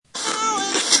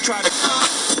try to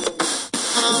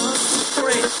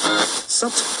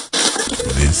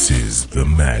This is the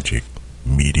Magic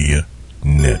Media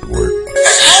Network. Open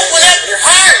up your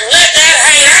heart and let that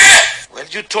hang out. Well,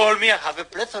 you told me I have a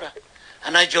plethora,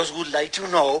 and I just would like to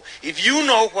know if you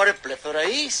know what a plethora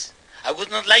is. I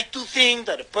would not like to think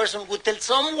that a person would tell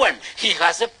someone he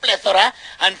has a plethora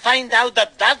and find out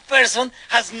that that person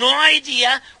has no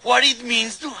idea what it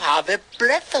means to have a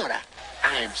plethora.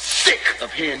 I am sick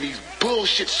of hearing these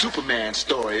bullshit Superman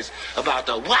stories about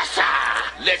the Wassa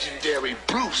legendary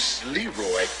Bruce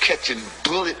Leroy catching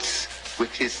bullets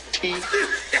with his teeth.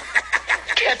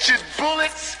 Catching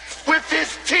bullets with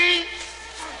his teeth?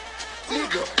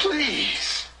 Nigga,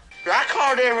 please. I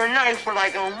called every night for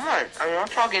like a month. I mean, I'm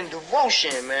talking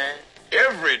devotion, man.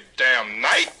 Every damn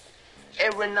night?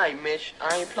 Every night, Mitch.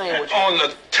 I ain't playing with you. On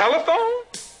the telephone?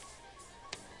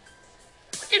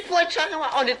 This boy talking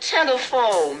about on the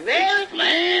telephone, man.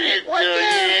 Explain it What to the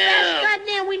hell? you.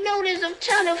 Goddamn, we know there's a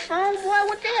telephone, boy.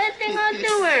 What the hell thing I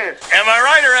doing? Am I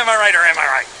right or am I right or am I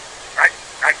right? Right.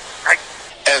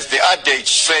 As the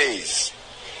adage says,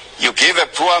 you give a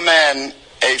poor man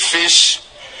a fish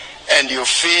and you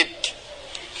feed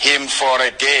him for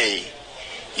a day.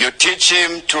 You teach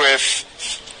him to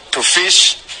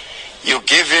fish. You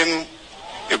give him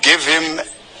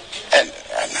and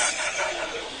no.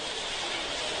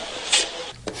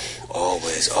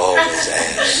 Always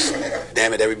ass.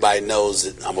 Damn it, everybody knows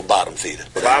that I'm a bottom feeder.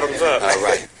 Bottoms up. All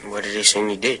right. What did they say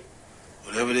he did?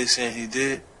 Whatever they saying he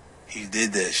did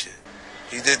that shit.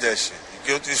 He did that shit. He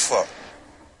guilty as fuck.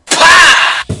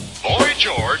 Boy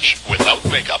George, without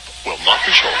makeup, will not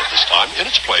be shown at this time. In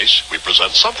its place, we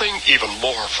present something even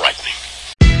more frightening.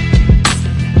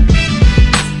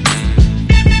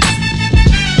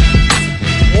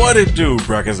 What it do?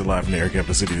 Broadcasting live from the Eric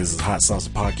Capital City. This is Hot Sauce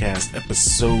Podcast,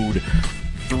 episode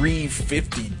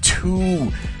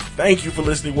 352. Thank you for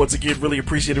listening once again. Really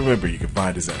appreciate it. Remember, you can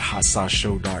find us at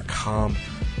hotsauceshow.com.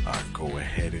 Go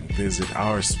ahead and visit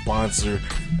our sponsor,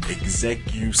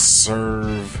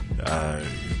 ExecuServe.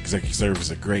 ExecuServe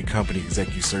is a great company.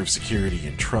 ExecuServe Security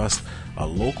and Trust, a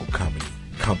local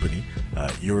company.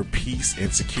 Your peace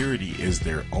and security is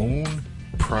their only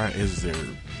priority.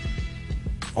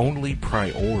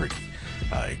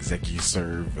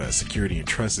 ExecuServe Security and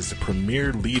Trust is the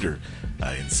premier leader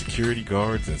in security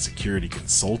guards and security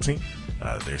consulting.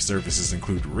 Their services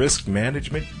include risk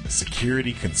management,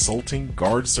 security consulting,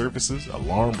 guard services,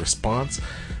 alarm response,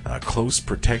 close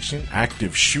protection,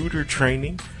 active shooter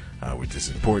training, which is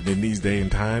important in these day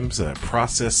and times,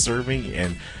 process serving,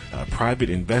 and private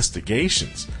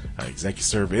investigations.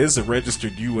 ExecuServe is a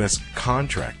registered U.S.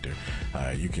 contractor.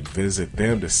 You can visit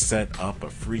them to set up a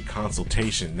free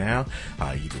consultation now.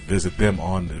 You can visit them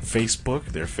on Facebook.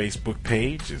 Their Facebook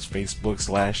page is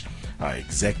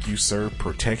Facebook/ExecuServe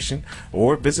Protection,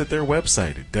 or visit their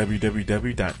website at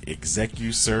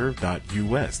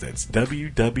www.execuserve.us. That's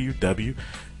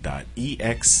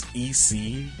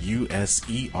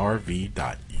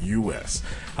www.execuserv.us.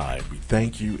 We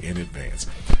thank you in advance.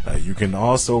 You can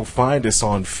also find us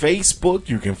on Facebook.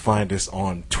 You can find us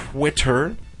on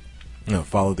Twitter.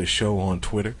 Follow the show on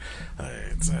Twitter.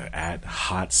 It's at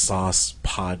Hot Sauce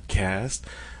Podcast.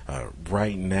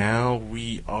 Right now,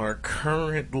 we are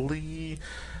currently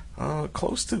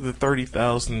close to the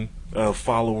 30,000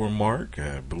 follower mark.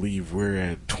 I believe we're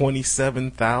at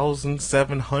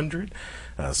 27,700.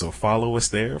 So follow us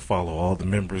there. Follow all the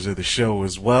members of the show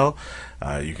as well.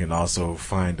 You can also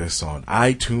find us on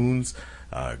iTunes,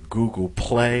 Google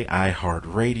Play,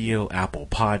 iHeartRadio, Apple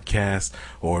Podcasts,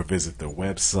 or visit the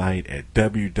website at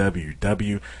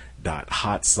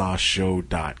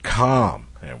www.hotsauceshow.com.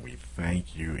 And we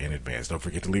thank you in advance. Don't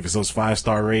forget to leave us those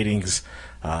 5-star ratings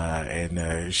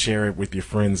and share it with your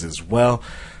friends as well.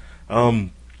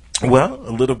 Well,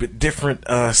 a little bit different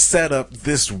setup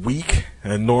this week.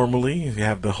 Normally, you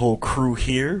have the whole crew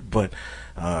here, but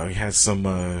we had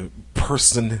some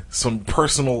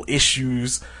personal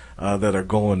issues that are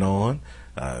going on.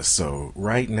 So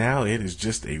right now, it is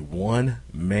just a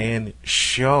one-man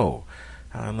show.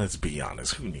 Let's be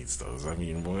honest, who needs those? I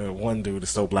mean, one dude is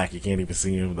so black you can't even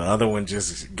see him. The other one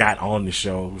just got on the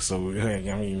show, so, I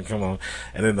mean, come on.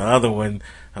 And then the other one,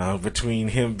 between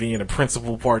him being a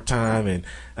principal part-time and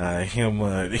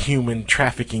him human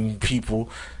trafficking people,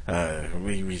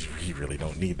 we really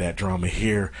don't need that drama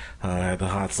here at the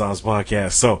Hot Sauce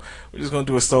Podcast. So we're just going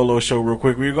to do a solo show real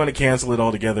quick. We were going to cancel it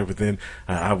altogether, but then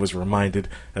I was reminded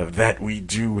that we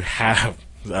do have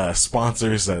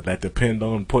sponsors that depend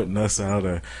on putting us out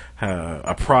a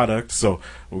product, so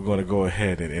we're going to go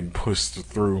ahead and push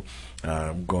through.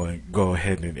 I'm going to go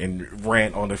ahead and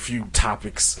rant on a few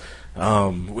topics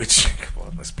Which,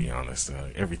 well, let's be honest,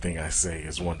 everything I say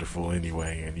is wonderful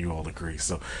anyway, and you all agree.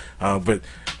 So, but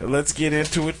let's get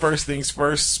into it. First things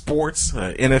first, sports.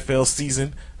 NFL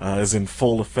season is in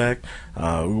full effect.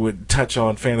 We would touch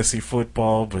on fantasy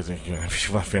football, but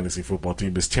my fantasy football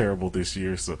team is terrible this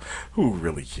year, so who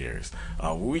really cares?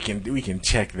 We can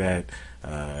check that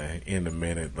in a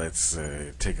minute. Let's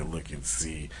take a look and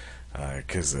see,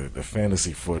 because the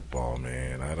fantasy football,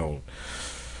 man, I don't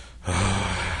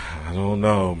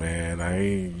know, man.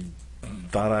 I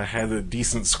thought I had a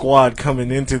decent squad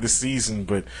coming into the season,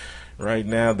 but right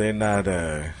now they're not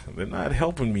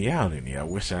helping me out any. I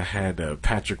wish I had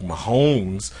Patrick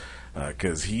Mahomes,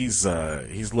 because he's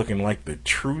looking like the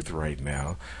truth right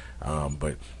now.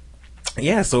 But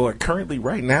yeah, so currently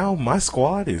right now my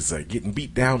squad is getting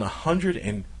beat down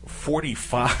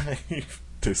 145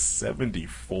 to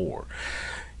 74.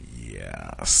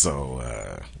 Yeah,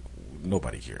 so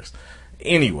nobody cares.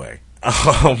 Anyway,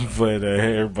 but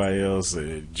everybody else,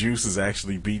 Juice is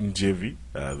actually beating Jivy.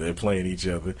 They're playing each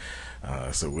other,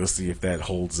 so we'll see if that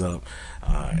holds up.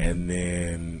 And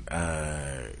then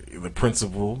the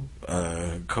principal,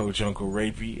 Coach Uncle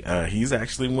Rapey, he's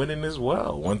actually winning as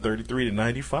well, 133 to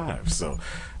 95. So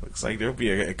looks like there'll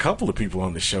be a couple of people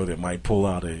on the show that might pull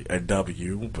out a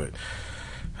W, but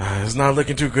it's not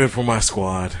looking too good for my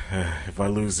squad. If I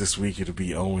lose this week, it'll be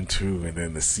 0-2, and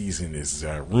then the season is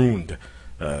ruined.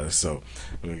 So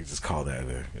we can just call that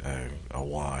a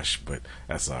wash, but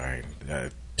that's all right.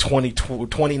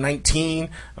 2019,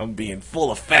 I'm being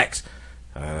full effect.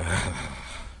 But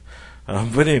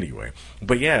anyway,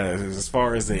 but yeah, as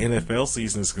far as the NFL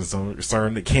season is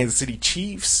concerned, the Kansas City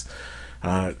Chiefs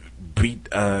beat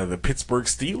the Pittsburgh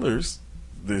Steelers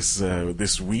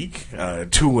this week,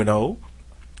 2-0.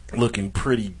 Looking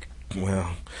pretty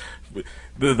well.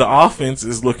 The offense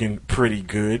is looking pretty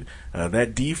good.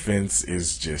 That defense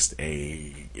is just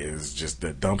a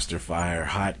dumpster fire,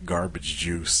 hot garbage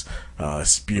juice,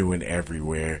 spewing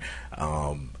everywhere.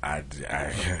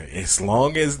 As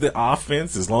long as the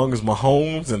offense, as long as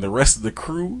Mahomes and the rest of the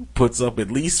crew puts up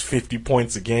at least 50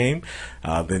 points a game,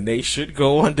 then they should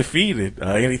go undefeated.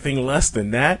 Anything less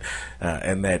than that,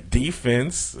 and that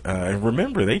defense,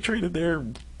 remember, they traded their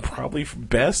probably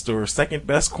best or second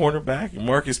best cornerback,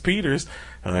 Marcus Peters,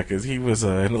 because he was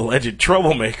an alleged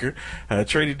troublemaker.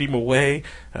 Traded him away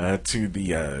to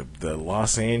the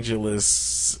Los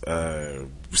Angeles,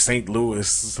 St.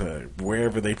 Louis,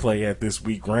 wherever they play at this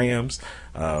week, Rams,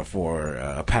 for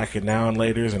a pack of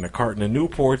Now-and-Laters and a carton of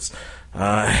Newports.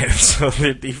 And so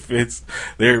their defense,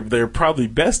 their probably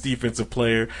best defensive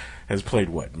player has played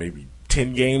maybe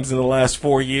 10 games in the last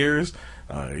 4 years.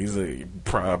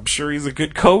 I'm sure he's a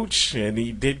good coach, and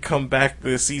he did come back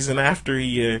the season after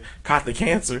he caught the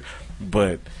cancer,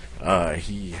 but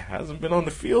he hasn't been on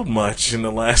the field much in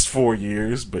the last 4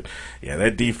 years. But yeah,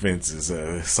 that defense is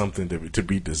something to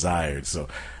be desired. So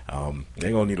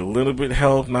they're gonna need a little bit of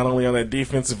help, not only on that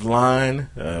defensive line,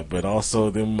 but also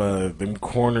them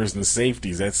corners and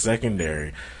safeties, that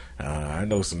secondary. I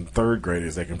know some third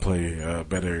graders that can play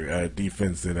better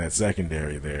defense than that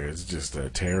secondary there. It's just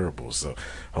terrible. So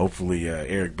hopefully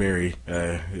Eric Berry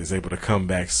is able to come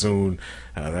back soon.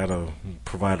 That'll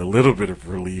provide a little bit of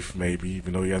relief, maybe,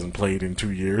 even though he hasn't played in 2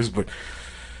 years. But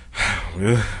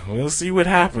we'll see what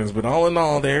happens. But all in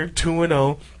all, they're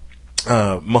 2-0.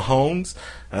 Mahomes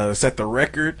set the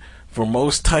record for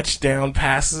most touchdown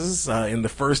passes in the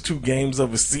first 2 games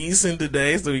of a season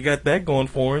today, so he got that going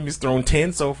for him. He's thrown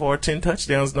 10 so far, 10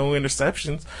 touchdowns, no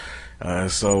interceptions.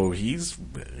 So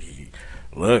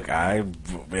look,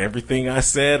 everything I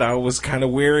said, I was kind of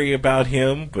wary about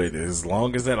him, but as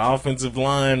long as that offensive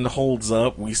line holds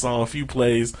up, we saw a few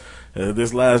plays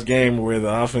this last game where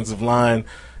the offensive line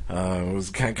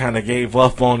was kind of gave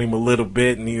up on him a little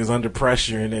bit, and he was under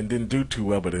pressure and didn't do too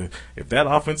well. But if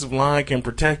that offensive line can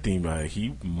protect him,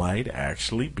 he might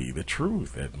actually be the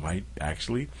truth. It might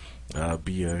actually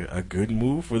be a good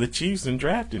move for the Chiefs in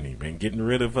drafting him and getting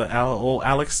rid of old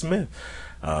Alex Smith.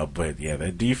 But yeah,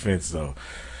 that defense though,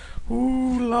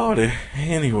 ooh lordy.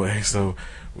 Anyway, so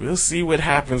we'll see what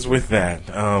happens with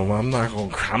that. I'm not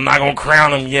gonna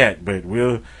crown him yet, but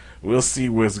we'll see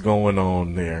what's going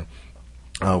on there.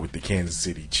 With the Kansas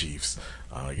City Chiefs.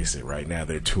 Like I said, right now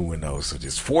they're 2-0, so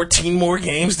just 14 more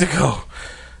games to go.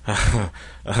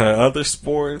 Other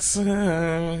sports,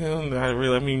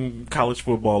 college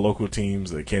football, local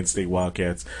teams, the Kansas State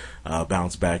Wildcats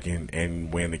bounce back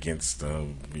and win against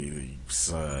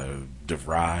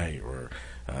DeVry or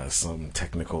some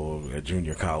technical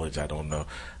junior college, I don't know.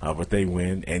 But they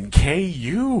win. And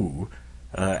KU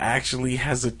actually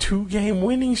has a 2-game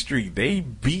winning streak. They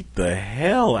beat the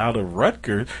hell out of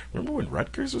Rutgers. Remember when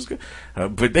Rutgers was good?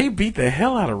 But they beat the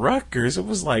hell out of Rutgers. It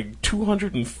was like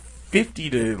 250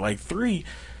 to like 3.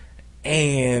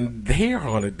 And they're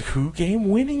on a 2-game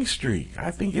winning streak. I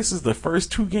think this is the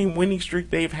first 2-game winning streak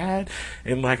they've had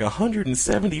in like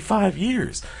 175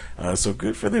 years. So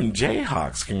good for them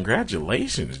Jayhawks.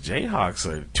 Congratulations. Jayhawks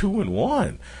are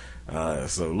 2-1.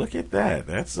 So look at that.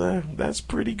 That's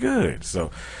pretty good. So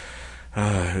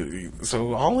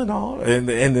all in all, and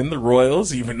then the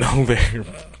Royals, even though their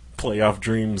playoff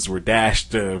dreams were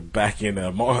dashed back in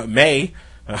May,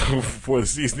 before the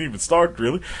season even started,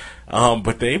 really.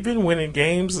 But they've been winning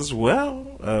games as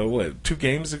well. 2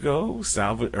 games ago, was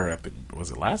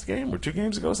it last game or 2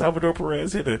 games ago? Salvador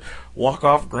Perez hit a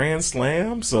walk-off grand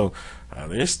slam. So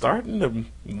they're starting to,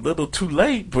 a little too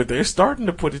late, but they're starting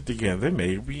to put it together.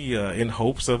 Maybe in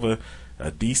hopes of a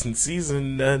decent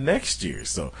season next year.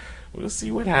 So we'll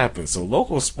see what happens. So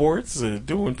local sports are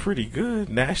doing pretty good.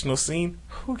 National scene,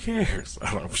 who cares?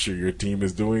 I'm sure your team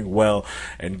is doing well,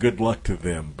 and good luck to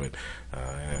them. But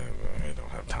I don't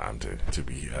have time to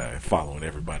be following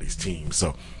everybody's team.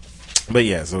 So, but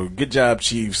yeah, so good job,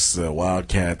 Chiefs,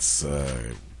 Wildcats,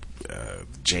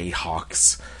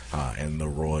 Jayhawks, and the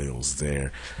Royals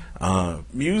there.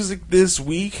 Music this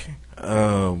week.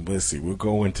 Let's see. We'll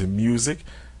go into music.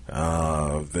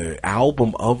 The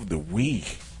album of the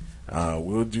week.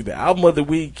 We'll do the album of the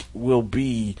week will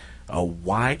be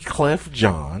Wyclef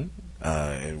Jean.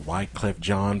 And Wyclef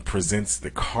Jean presents The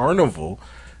Carnival,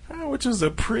 which is a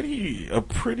pretty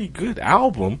good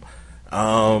album.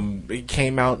 It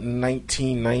came out in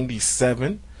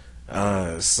 1997.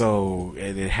 So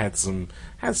it had some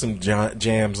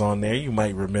jams on there. You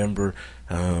might remember.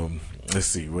 Let's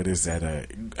see, what is that?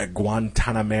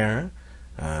 Guantanamera.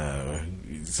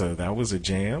 So that was a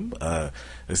jam.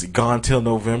 Let's see, Gone Till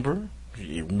November.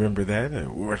 You remember that?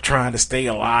 We Were Trying to Stay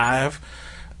Alive.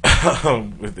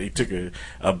 They took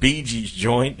a Bee Gees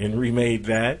joint and remade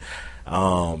that.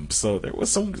 So there were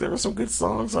some good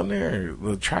songs on there.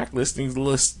 The track listings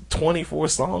list 24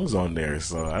 songs on there.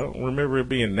 So I don't remember it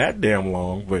being that damn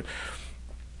long, but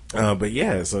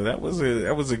yeah. So that was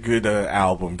a good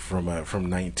album from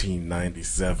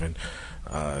 1997.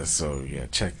 So yeah,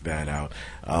 check that out.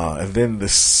 And then the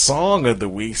song of the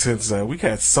week, since we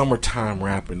got summertime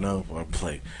wrapping up, I'll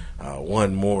play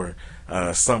one more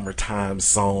summertime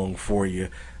song for you.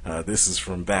 This is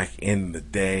from back in the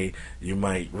day. You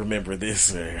might remember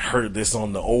this, heard this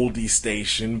on the oldie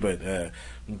station, but I'll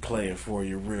play it for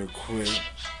you real quick.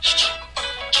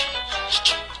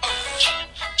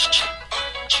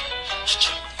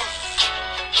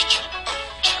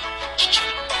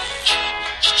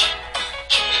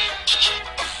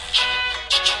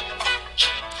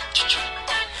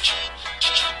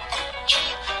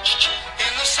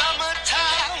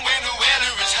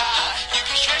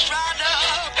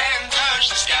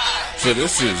 So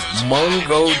this is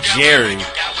Mungo Jerry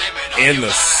in the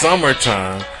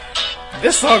Summertime.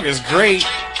 This song is great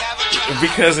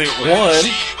because it, one,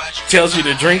 tells you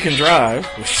to drink and drive,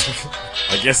 which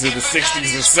I guess in the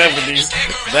 60s and 70s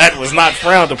that was not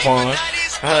frowned upon.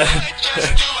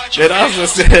 It also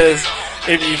says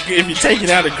if you're taking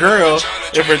out a girl,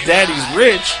 if her daddy's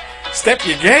rich, step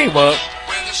your game up.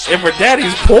 If her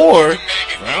daddy's poor,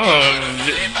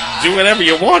 do whatever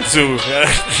you want to.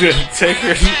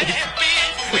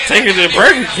 Take her to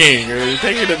Burger King or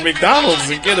take her to McDonald's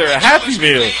and get her a Happy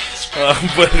Meal.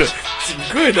 But some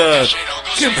good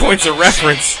points of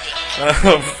reference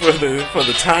for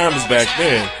the times back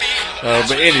then.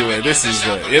 But anyway, this is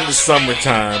In the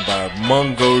Summertime by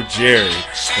Mungo Jerry.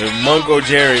 Mungo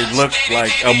Jerry looked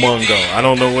like a mungo. I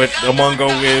don't know what a mungo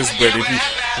is, but if you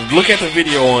look at the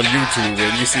video on YouTube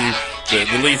and you see the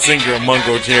lead singer of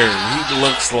Mungo Jerry, he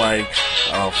looks like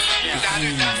a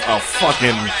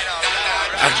fucking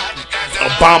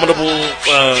abominable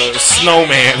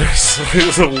snowman. He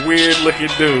was a weird looking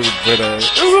dude, but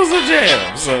this was a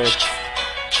jam. So,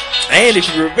 and if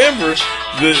you remember,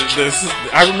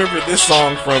 I remember this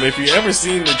song from, if you ever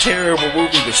seen the terrible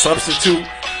movie The Substitute,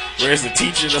 where it's the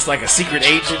teacher that's like a secret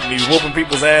agent and he's whooping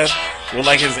people's ass, well,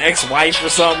 like his ex-wife or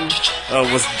something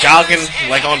was jogging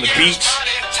like on the beach,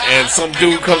 and some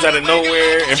dude comes out of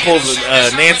nowhere and pulls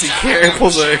a Nancy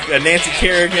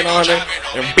Kerrigan on her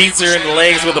and beats her in the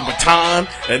legs with a baton,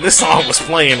 and this song was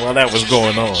playing while that was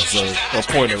going on, so a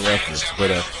point of reference. But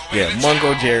yeah,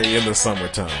 Mungo Jerry In the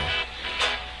Summertime.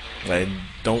 And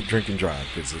don't drink and drive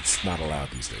because it's not allowed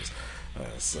these days.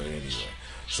 So anyway,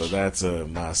 So that's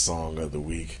my song of the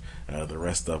week. The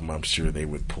rest of them, I'm sure they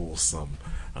would pull some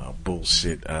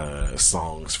bullshit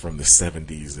songs from the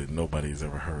 70s that nobody's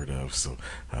ever heard of. So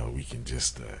we can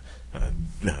just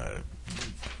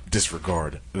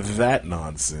disregard that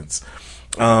nonsense.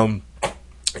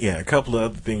 Yeah, a couple of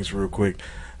other things real quick.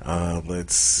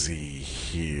 Let's see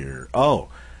here. Oh,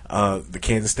 the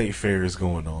Kansas State Fair is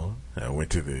going on. I went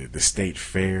to the state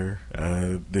fair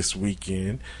this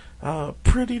weekend.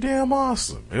 Pretty damn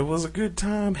awesome. It was a good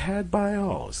time had by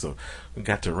all. So we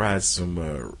got to ride some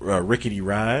rickety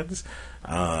rides,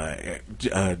 trying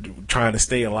to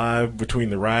stay alive between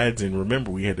the rides. And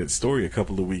remember, we had that story a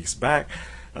couple of weeks back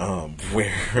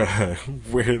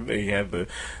where they had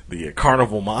the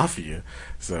Carnival Mafia.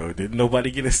 So didn't nobody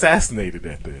get assassinated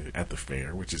at the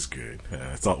fair, which is good.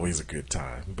 It's always a good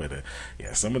time. But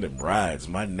yeah, some of them rides,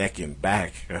 my neck and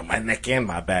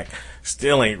my back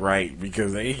still ain't right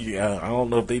because I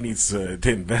don't know if they need to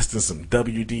invest in some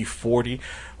WD-40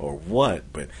 or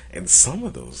what. But and some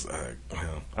of those,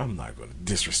 I'm not going to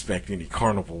disrespect any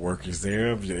carnival workers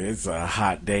there. It's a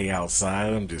hot day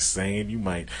outside. I'm just saying you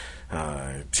might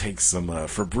take some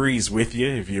Febreze with you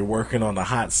if you're working on a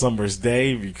hot summer's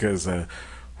day because,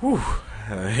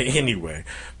 anyway.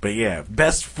 But yeah,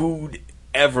 best food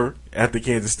ever at the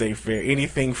Kansas State Fair.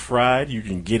 Anything fried, you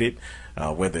can get it.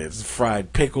 Whether it's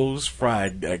fried pickles,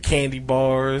 fried candy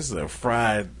bars,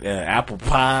 fried apple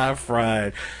pie,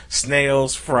 fried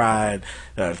snails, fried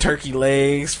turkey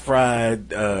legs,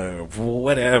 fried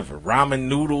whatever, ramen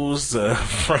noodles.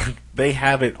 They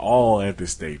have it all at the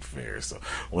state fair. So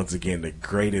once again, the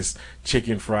greatest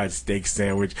chicken fried steak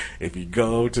sandwich. If you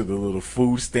go to the little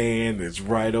food stand that's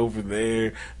right over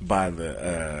there by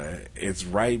it's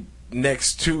right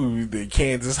next to the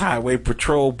Kansas Highway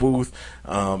Patrol booth,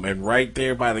 and right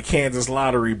there by the Kansas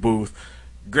Lottery booth.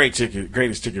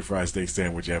 Greatest chicken fried steak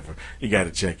sandwich ever. You got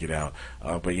to check it out.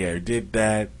 But yeah, did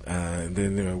that, and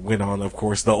then went on, of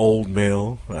course, the Old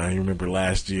Mill. You remember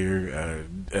last year,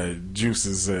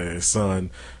 Juice's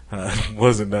son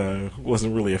wasn't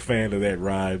really a fan of that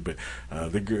ride, but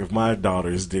my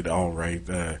daughters did all right.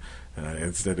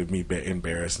 Instead of me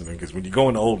embarrassing them, because when you go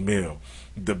in the Old Mill,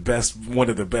 one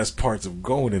of the best parts of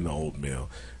going in the Old Mill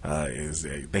is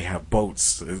they have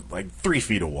boats, like 3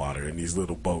 feet of water, and these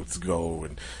little boats go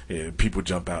and people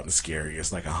jump out and scare you.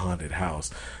 It's like a haunted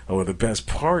house. Well, the best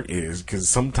part is because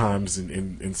sometimes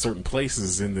in certain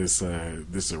places in this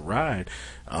ride,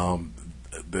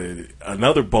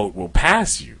 another boat will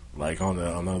pass you, like on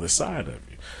the other side of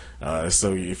you.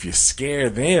 So if you scare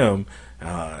them,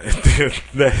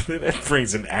 that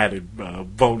brings an added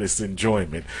bonus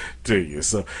enjoyment to you.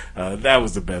 So that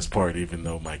was the best part, even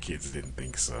though my kids didn't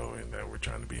think so, and we're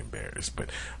trying to be embarrassed. But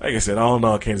like I said, all in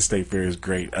all, Kansas State Fair is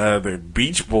great. The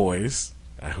Beach Boys,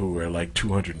 who are like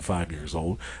 205 years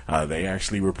old, they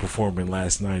actually were performing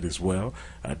last night as well.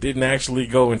 I didn't actually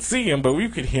go and see them, but we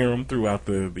could hear them throughout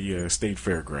the state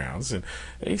fairgrounds, and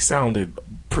they sounded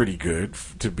pretty good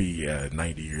to be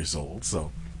 90 years old.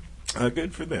 So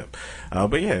good for them.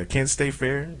 But yeah, Kansas State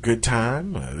Fair, good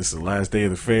time. This is the last day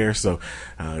of the fair, so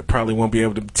probably won't be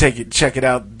able to check it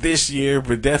out this year,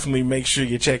 but definitely make sure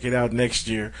you check it out next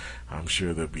year. I'm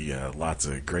sure there'll be lots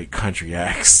of great country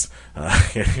acts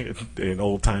and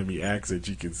old-timey acts that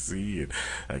you can see. And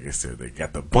like I said, they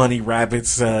got the bunny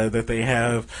rabbits that they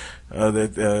have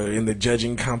in the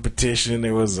judging competition.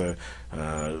 There was a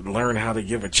learn how to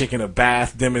give a chicken a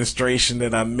bath demonstration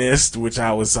that I missed, which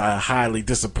I was highly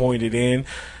disappointed in.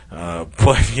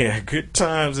 But yeah, good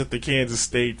times at the Kansas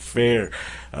State Fair.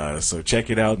 So check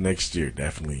it out next year.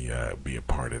 Definitely be a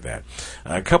part of that.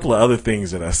 A couple of other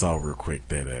things that I saw real quick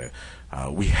that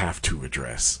we have to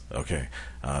address. Okay,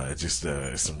 just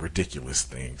some ridiculous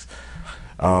things.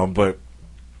 But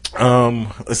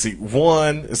let's see.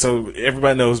 One, so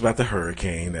everybody knows about the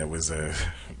hurricane that was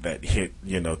that hit,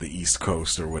 the East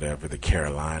Coast or whatever, the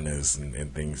Carolinas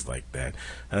and things like that.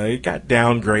 It got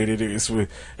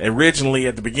downgraded. Originally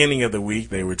at the beginning of the week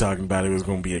they were talking about it was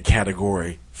going to be a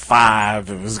Category 5.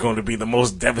 It was going to be the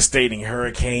most devastating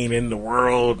hurricane in the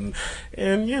world,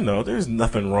 and there's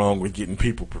nothing wrong with getting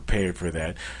people prepared for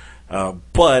that.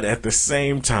 But at the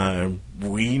same time,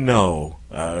 we know,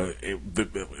 at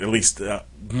least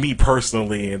me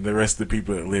personally and the rest of the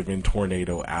people that live in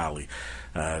Tornado Alley,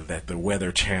 that the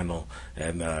Weather Channel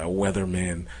and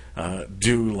weathermen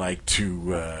do like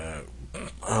to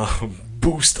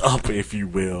boost up, if you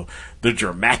will, the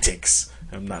dramatics.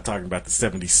 I'm not talking about the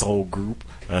 70s soul group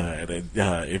that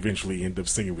eventually end up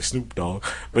singing with Snoop Dogg,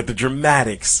 but the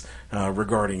dramatics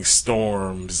regarding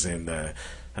storms and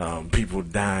people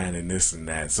dying and this and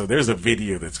that. So there's a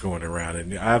video that's going around,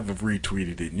 and I've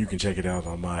retweeted it, and you can check it out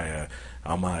on my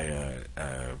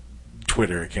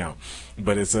Twitter account.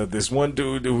 But it's this one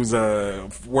dude who's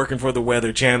working for the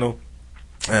Weather Channel.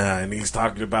 And he's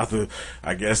talking about the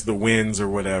winds or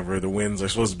whatever. The winds are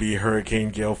supposed to be hurricane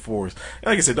gale force.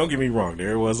 And like I said, don't get me wrong.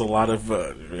 There was a lot of,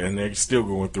 and they're still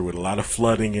going through it, a lot of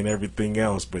flooding and everything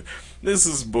else. But this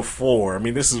is before. I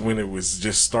mean, this is when it was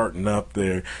just starting up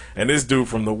there. And this dude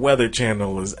from the Weather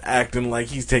Channel is acting like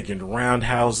he's taking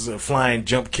roundhouse, flying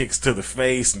jump kicks to the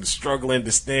face and struggling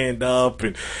to stand up.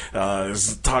 And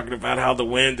is talking about how the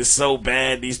wind is so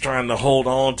bad. He's trying to hold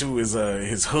on to his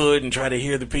hood and try to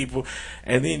hear the people.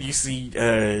 And then you see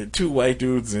two white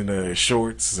dudes in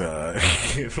shorts,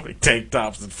 like tank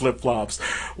tops and flip-flops,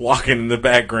 walking in the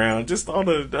background, just on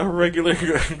a regular,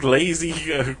 lazy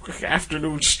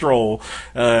afternoon stroll,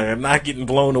 not getting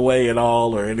blown away at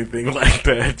all or anything like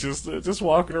that. Just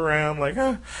walking around like,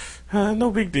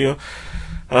 no big deal.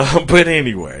 But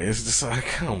anyway, it's just like,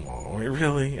 come on,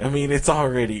 really? I mean,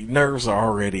 nerves are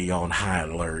already on high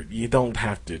alert. You don't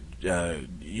have to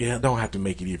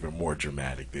make it even more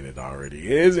dramatic than it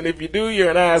already is. And if you do,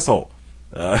 you're an asshole.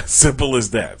 Simple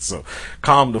as that. So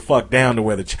calm the fuck down to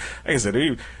Weather Channel. Like I said,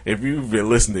 if you've been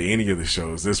listening to any of the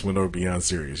shows, this one or Beyond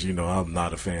Serious, you know I'm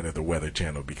not a fan of the Weather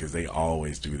Channel because they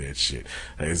always do that shit.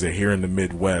 Like I said, here in the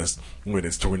Midwest, when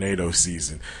it's tornado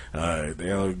season,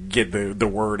 they'll get the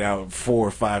word out 4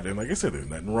 or 5. And like I said, there's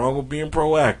nothing wrong with being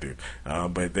proactive.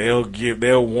 But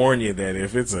they'll warn you that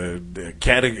if it's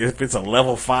a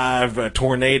level 5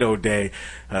 tornado day,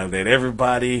 that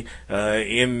everybody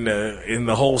in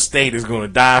the whole state is going to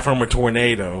die from a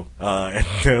tornado, and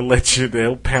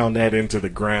they'll pound that into the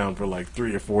ground for like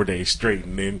 3 or 4 days straight,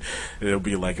 and then there'll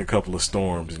be like a couple of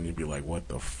storms, and you'll be like, what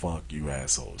the fuck, you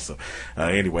assholes. So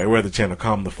anyway, Weather Channel,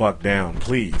 calm the fuck down,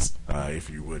 please, if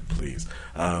you would, please.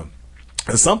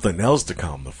 Something else to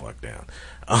calm the fuck down.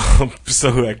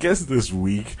 So I guess this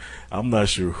week, I'm not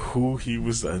sure who he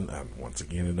was, once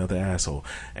again, another asshole,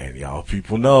 and y'all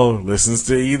people know, listens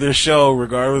to either show,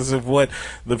 regardless of what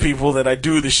the people that I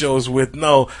do the shows with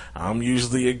know, I'm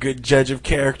usually a good judge of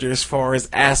character as far as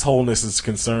assholeness is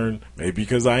concerned, maybe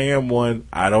because I am one,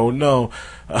 I don't know,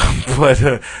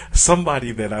 but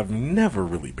somebody that I've never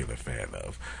really been a fan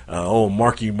of,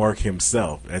 Marky Mark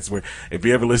himself. That's where, if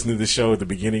you ever listen to the show, at the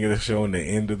beginning of the show and the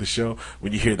end of the show,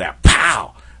 when you hear that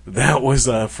pow, that was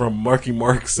from Marky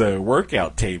Mark's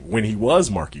workout tape when he was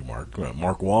Marky Mark,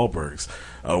 Mark Wahlberg's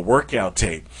workout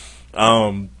tape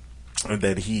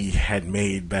that he had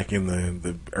made back in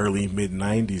the early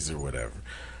mid-90s or whatever.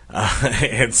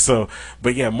 And so,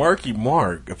 but yeah, Marky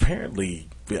Mark, apparently,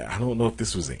 I don't know if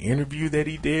this was an interview that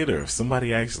he did or if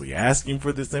somebody actually asked him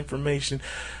for this information,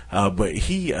 but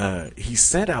he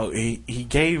set out, he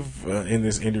gave in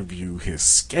this interview his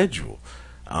schedule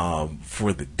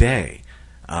for the day.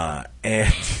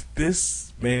 And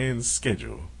this man's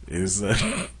schedule is,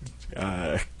 I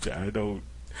don't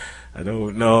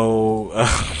know.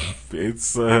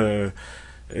 It's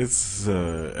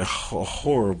a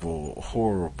horrible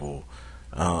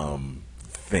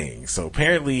thing. So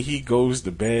apparently he goes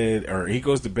to bed at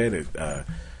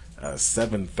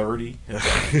 7:30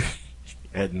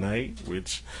 at night,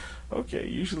 which, okay,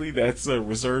 usually that's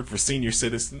reserved for senior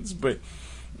citizens, but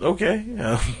okay,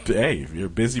 hey, if you're a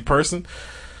busy person,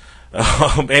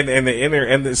 and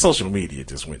the social media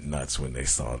just went nuts when they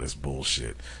saw this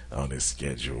bullshit on his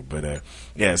schedule. But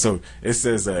yeah, so it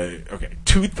says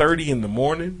 2:30 in the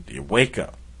morning, you wake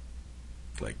up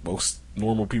like most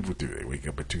normal people do. They wake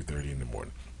up at 2:30 in the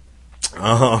morning.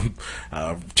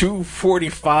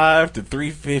 2:45 to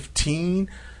 3:15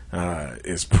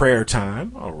 is prayer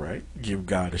time. All right, give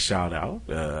God a shout out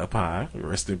up high.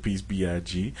 Rest in peace,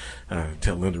 B.I.G.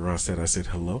 Tell Linda Ronstadt I said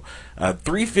hello.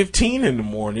 3:15 in the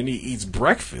morning, he eats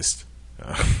breakfast.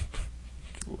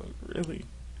 Really?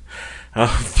 From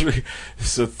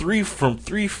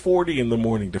 3:40 in the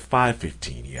morning to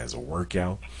 5:15, he has a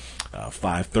workout.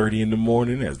 5:30 in the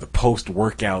morning as the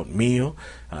post-workout meal.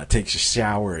 Takes a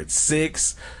shower at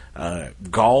 6.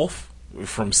 Golf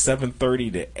from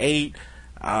 7:30 to 8.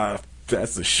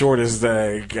 That's the shortest.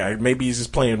 Maybe he's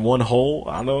just playing one hole.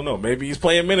 I don't know. Maybe he's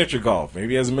playing miniature golf. Maybe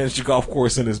he has a miniature golf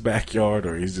course in his backyard,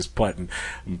 or he's just putting.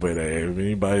 But if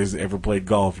anybody's ever played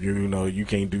golf, you know you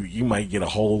can't do. You might get a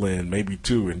hole in, maybe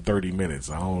 2 in 30 minutes.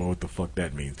 I don't know what the fuck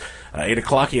that means. 8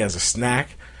 o'clock, he has a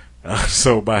snack.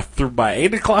 So by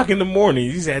 8 o'clock in the morning,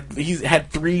 he's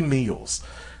had 3 meals.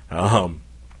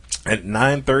 At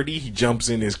 9:30, he jumps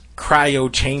in his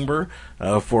cryo chamber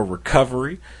for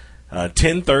recovery.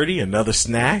 10:30, another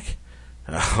snack.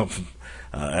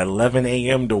 11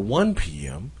 a.m. to 1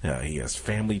 p.m. He has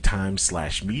family time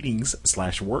 / meetings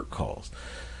 / work calls.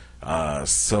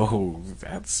 So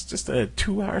that's just a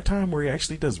 2-hour time where he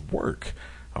actually does work.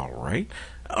 All right.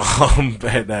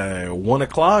 At 1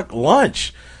 o'clock,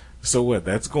 lunch. So what?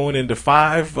 That's going into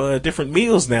 5 different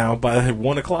meals now by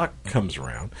 1 o'clock comes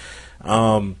around.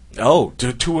 To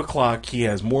 2 o'clock, he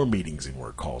has more meetings and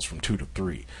work calls from 2 to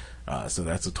 3. So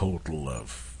that's a total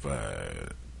of,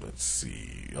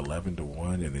 11 to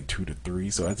 1 and then 2 to 3.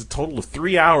 So that's a total of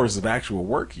 3 hours of actual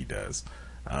work he does.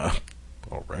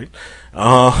 All right.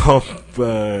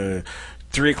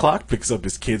 3 o'clock picks up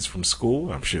his kids from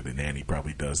school. I'm sure the nanny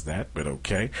probably does that, but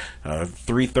okay.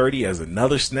 3:30 has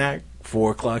another snack.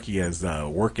 4 o'clock he has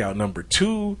workout number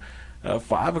 2.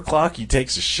 5 o'clock he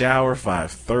takes a shower.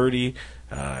 5:30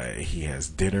 he has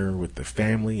dinner with the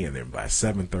family, and then by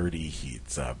 7:30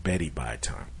 it's Betty bye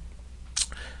time.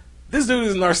 This dude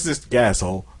is a narcissistic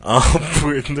asshole.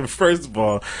 First of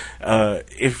all,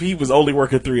 if he was only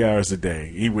working 3 hours a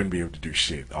day, he wouldn't be able to do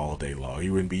shit all day long. He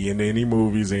wouldn't be in any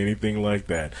movies or anything like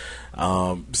that.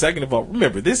 Second of all,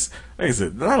 remember this, like I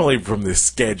said, not only from this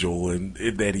schedule and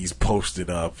that he's posted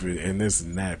up and this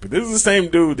and that, but this is the same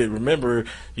dude that, remember,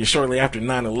 shortly after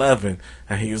 9/11,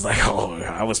 he was like, oh,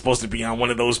 I was supposed to be on one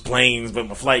of those planes, but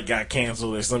my flight got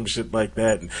canceled or some shit like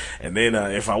that. And then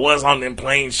if I was on them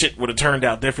planes, shit would have turned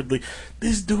out differently.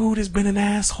 This dude has been an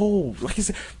asshole. Like I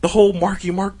said, the whole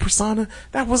Marky Mark persona,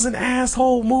 that was an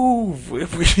asshole move.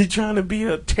 If we're trying to be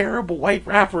a terrible white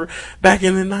rapper back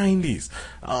in the 90s.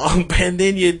 And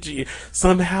then you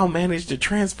somehow managed to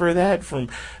transfer that from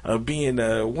being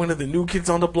one of the New Kids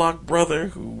on the Block brother,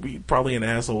 who be probably an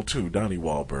asshole too, Donnie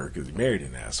Wahlberg, because he married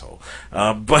an asshole.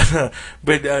 But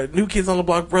New Kids on the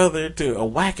Block brother to a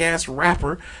whack-ass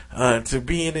rapper to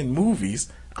being in movies.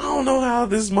 I don't know how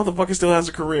this motherfucker still has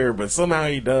a career, but somehow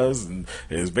he does and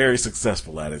is very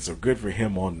successful at it, so good for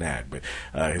him on that. But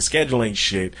his schedule ain't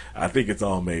shit. I think it's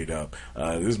all made up.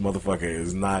 This motherfucker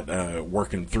is not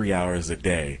working 3 hours a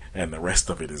day, and the rest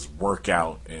of it is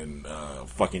workout and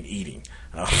fucking eating.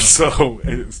 So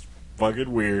it's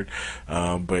fucking weird,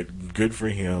 but good for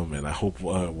him, and I hope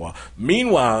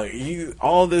meanwhile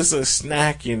all this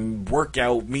snack and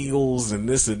workout meals and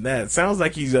this and that sounds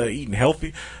like he's eating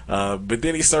healthy, but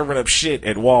then he's serving up shit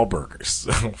at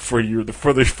Wahlburgers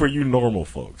for you normal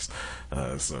folks.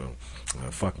 So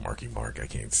fuck Marky Mark, I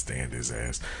can't stand his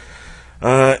ass.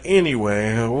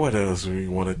 Anyway, what else we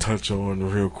want to touch on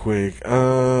real quick?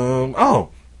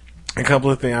 A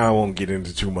couple of things, I won't get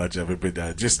into too much of it, but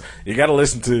just, you gotta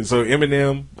listen to, so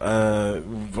Eminem,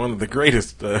 one of the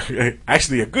greatest,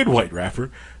 actually a good white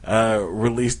rapper,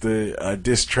 released a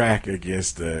diss track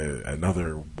against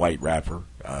another white rapper,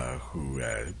 who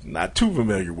not too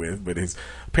familiar with, but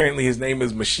apparently his name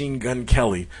is Machine Gun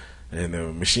Kelly.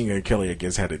 And Machine Gun Kelly, I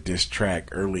guess, had a diss track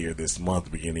earlier this month,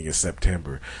 beginning of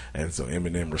September. And so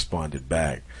Eminem responded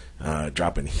back,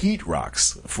 dropping heat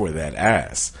rocks for that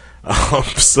ass.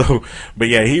 But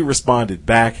yeah, he responded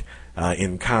back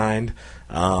in kind,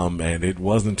 and it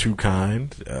wasn't too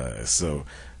kind.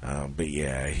 But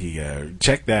yeah, he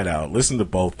check that out. Listen to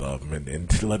both of them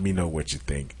and let me know what you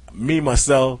think. Me,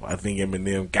 myself, I think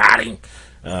Eminem got him.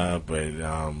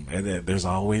 And then there's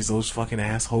always those fucking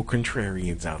asshole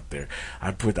contrarians out there.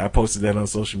 I posted that on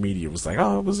social media. It was like,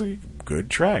 oh, it was a good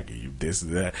track. You this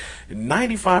and that.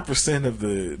 95% of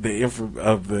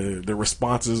the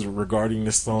responses regarding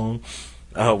this song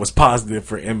was positive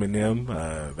for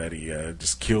Eminem, that he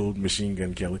just killed Machine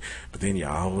Gun Kelly. But then you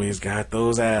always got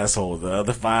those assholes, the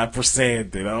other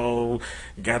 5% that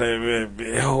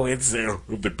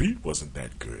the beat wasn't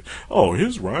that good. Oh,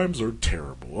 his rhymes are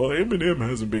terrible. Well, Eminem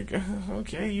hasn't been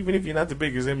okay. Even if you're not the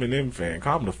biggest Eminem fan,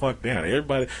 calm the fuck down.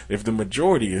 Everybody, if the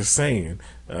majority is saying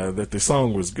that the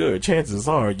song was good, chances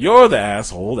are you're the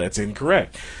asshole that's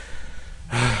incorrect.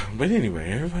 But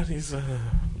anyway, everybody is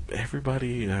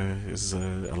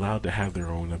allowed to have their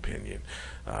own opinion.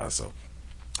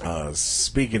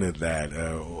 Speaking of that,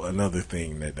 another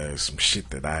thing that some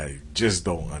shit that I just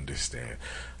don't understand.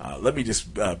 Let me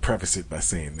just preface it by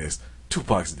saying this: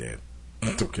 Tupac's dead.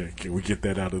 Okay, can we get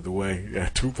that out of the way? Yeah,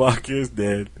 Tupac is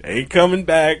dead. Ain't coming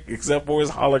back, except for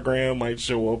his hologram might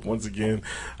show up once again.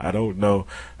 I don't know,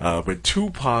 but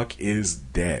Tupac is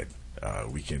dead.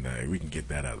 We can get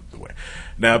that out of the way.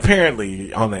 Now,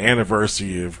 apparently, on the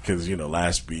anniversary of, because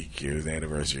last week it was the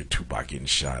anniversary of Tupac getting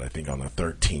shot. I think on the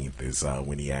 13th is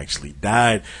when he actually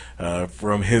died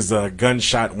from his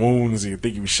gunshot wounds. I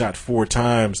think he was shot 4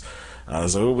 times.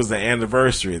 So it was the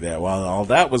anniversary of that. While all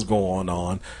that was going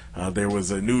on, there was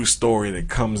a news story that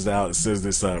comes out. It says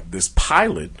this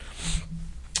pilot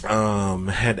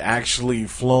had actually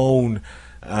flown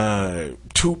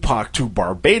Tupac to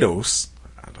Barbados.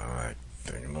 I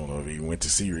don't know if he went to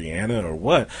see Rihanna or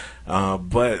what,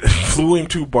 but flew him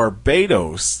to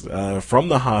Barbados from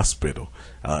the hospital,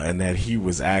 and that he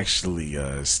was actually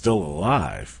still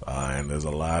alive, and is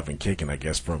alive and kicking, I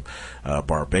guess, from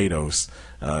Barbados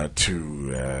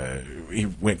he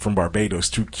went from Barbados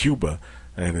to Cuba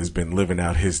and has been living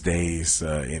out his days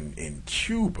in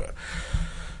Cuba.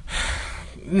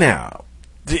 Now,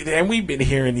 and we've been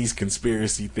hearing these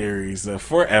conspiracy theories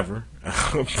forever,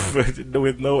 but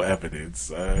with no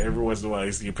evidence. Every once in a while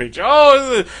you see a picture,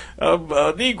 it's a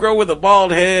Negro with a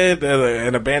bald head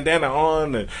and a bandana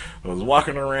on, and was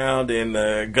walking around in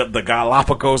the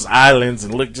Galapagos Islands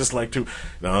and looked just like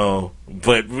No,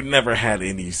 but we never had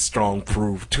any strong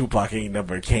proof. Tupac ain't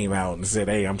never came out and said,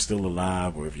 hey, I'm still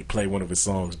alive, or if you play one of his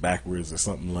songs backwards or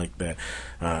something like that,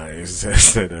 it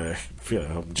says that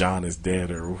John is dead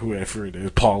or whoever it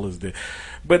is, Paul is dead.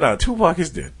 But no, Tupac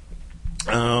is dead.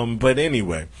 But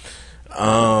anyway,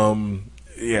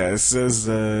 it says,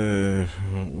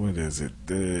 what is it?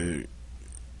 The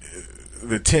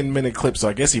 10-minute clip. So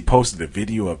I guess he posted a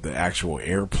video of the actual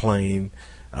airplane.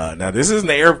 Now this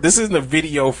isn't a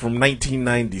video from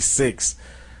 1996.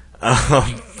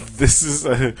 This is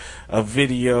a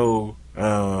video,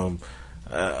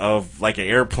 of like an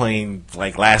airplane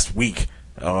like last week.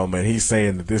 And he's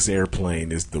saying that this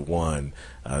airplane is the one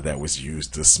that was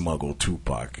used to smuggle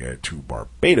Tupac to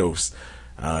Barbados.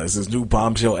 This is new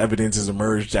bombshell evidence has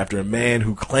emerged after a man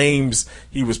who claims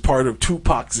he was part of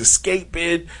Tupac's escape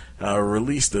bid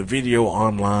released a video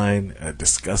online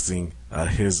discussing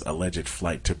his alleged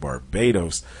flight to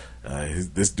Barbados.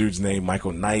 This dude's name,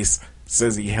 Michael Nice,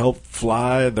 says he helped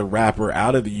fly the rapper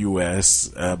out of the U.S.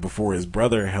 Before his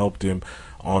brother helped him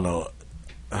onto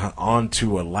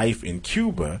a life in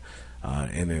Cuba,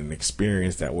 and an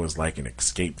experience that was like an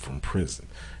escape from prison.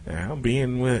 Now,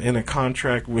 being in a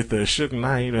contract with Suge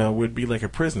Knight would be like a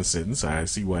prison sentence. I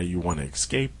see why you want to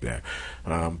escape that.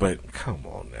 But come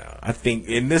on now. I think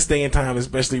in this day and time,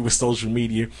 especially with social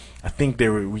media, I think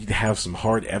we'd have some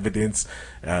hard evidence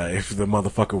if the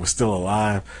motherfucker was still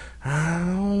alive. I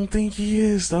don't think he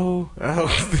is, though. I don't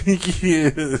think he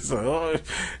is.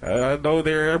 I know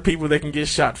there are people that can get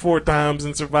shot 4 times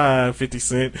and survive, 50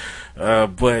 Cent.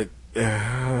 But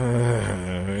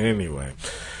anyway.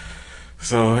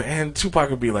 So, and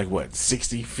Tupac would be like, what,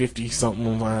 60, 50,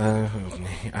 something? I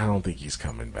don't think he's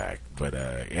coming back. But,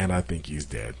 and I think he's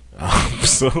dead.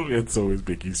 So is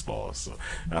Biggie Smalls. So,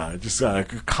 just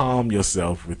calm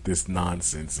yourself with this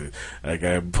nonsense. Like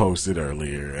I posted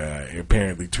earlier,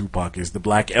 apparently Tupac is the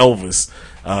Black Elvis.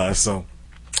 So,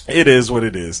 it is what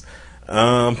it is.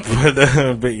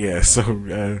 But yeah,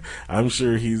 so I'm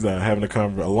sure he's having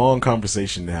a long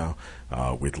conversation now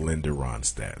with Linda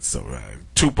Ronstadt. So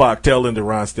Tupac, tell Linda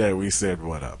Ronstadt we said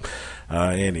what up.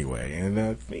 Anyway, and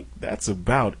I think that's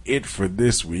about it for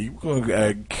this week. We're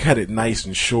gonna cut it nice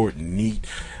and short and neat,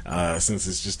 since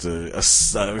it's just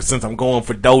since I'm going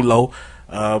for Dolo.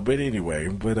 But anyway,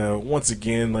 once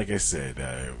again, like I said,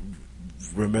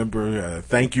 remember,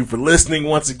 thank you for listening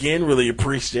once again. Really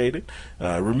appreciate it.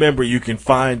 Remember, you can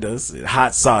find us at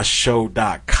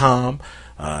hotsauceshow.com.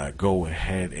 Go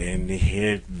ahead and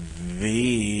hit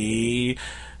the,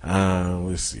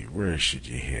 let's see, where should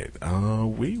you hit?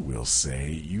 We will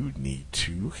say you need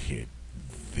to hit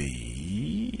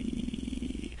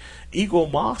the Eagle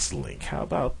Moss link. How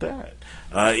about that?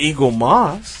 Eagle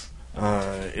Moss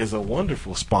is a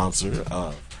wonderful sponsor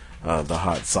of the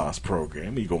Hot Sauce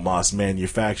program. Eagle Moss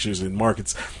manufactures and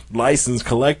markets licensed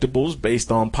collectibles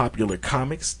based on popular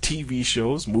comics, TV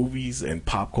shows, movies, and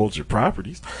pop culture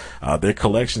properties. Their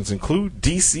collections include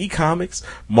DC Comics,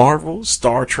 Marvel,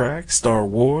 Star Trek, Star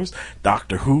Wars,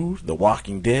 Doctor Who, The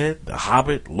Walking Dead, The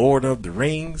Hobbit, Lord of the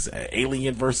Rings,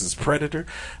 Alien vs. Predator,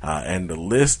 and the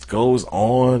list goes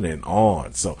on and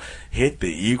on. So hit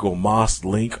the Eagle Moss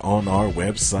link on our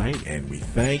website, and we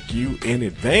thank you in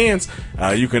advance.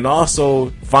 You can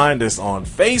also find us on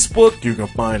Facebook. You can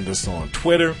find us on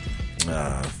Twitter.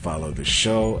 Follow the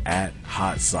show at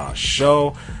Hot Sauce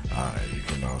Show. You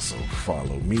can also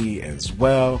follow me as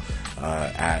well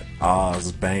at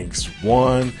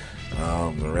OzBanks1.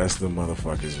 The rest of the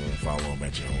motherfuckers will follow them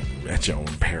at your own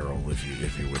peril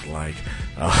if you would like.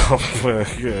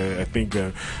 I think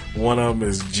one of them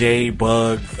is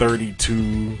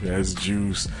JBug32 as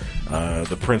Juice.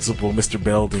 The principal, Mr.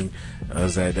 Belding,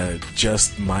 is at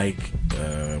Just Mike.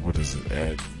 What is it?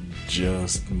 At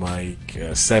Just Mike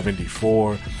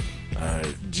 74.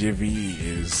 Jivy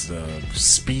is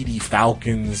Speedy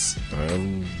Falcons,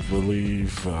 I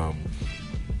believe.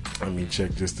 Let me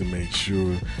check just to make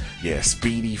sure. Yeah,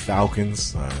 Speedy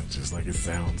Falcons, just like it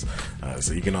sounds.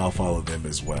 So you can all follow them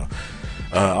as well.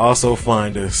 Also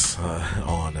find us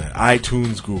on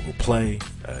iTunes, Google Play,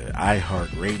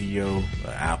 iHeartRadio,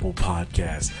 Apple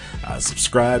Podcasts.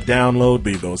 Subscribe, download,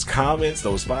 leave those comments,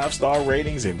 those 5-star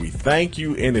ratings, and we thank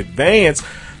you in advance.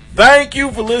 Thank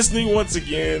you for listening once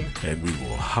again, and we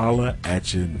will holla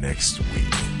at you next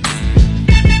week.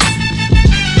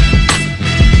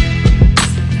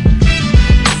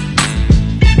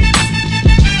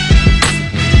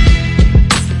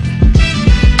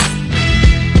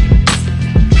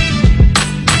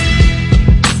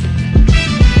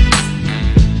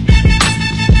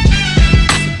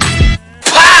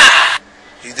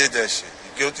 He did that shit.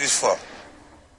 He guilty as fuck.